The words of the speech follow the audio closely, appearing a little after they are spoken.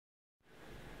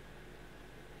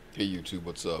Hey YouTube,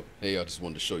 what's up? Hey, I just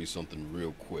wanted to show you something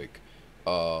real quick.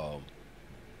 Um,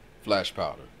 Flash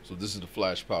powder. So this is the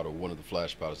flash powder, one of the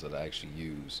flash powders that I actually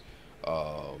use.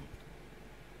 Um,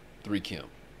 3 chem.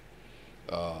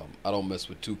 I don't mess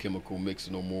with two chemical mix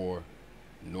no more.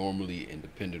 Normally, and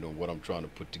depending on what I'm trying to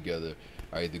put together,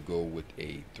 I either go with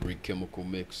a 3 chemical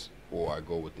mix or I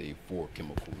go with a 4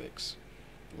 chemical mix.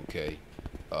 Okay.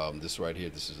 This right here,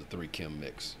 this is a 3 chem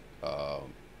mix.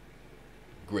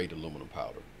 Great aluminum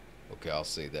powder. Okay, I'll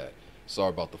say that. Sorry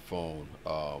about the phone.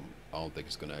 I don't think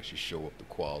it's going to actually show up the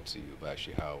quality of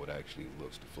actually how it actually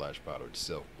looks, the flash powder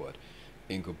itself. But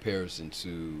in comparison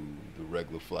to the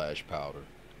regular flash powder,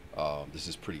 this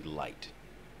is pretty light.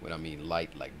 When I mean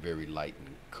light, like very light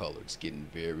in color, it's getting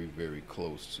very, very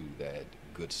close to that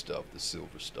good stuff, the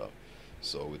silver stuff.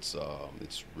 So it's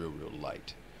real, real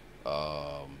light.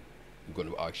 Um, I'm going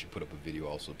to actually put up a video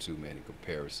also too, man, in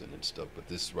comparison and stuff. But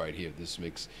this right here, this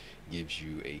mix gives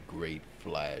you a great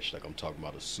flash. Like I'm talking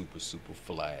about a super, super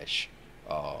flash,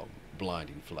 um,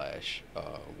 blinding flash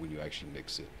when you actually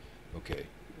mix it. Okay,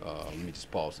 let me just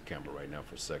pause the camera right now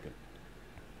for a second.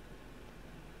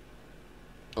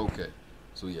 Okay,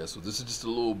 so yeah, so this is just a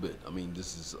little bit. I mean,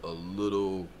 this is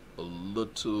little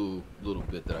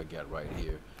bit that I got right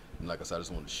here. And like I said, I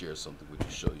just wanted to share something with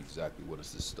you, show you exactly what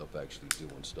does this stuff actually do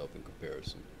and stuff in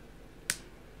comparison.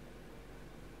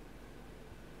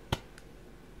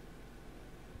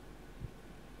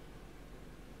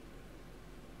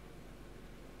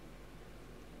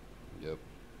 Yep.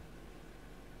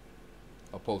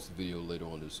 I'll post a video later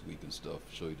on this week and stuff,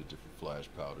 show you the different flash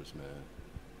powders,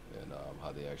 man, and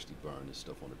how they actually burn and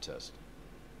stuff on the test.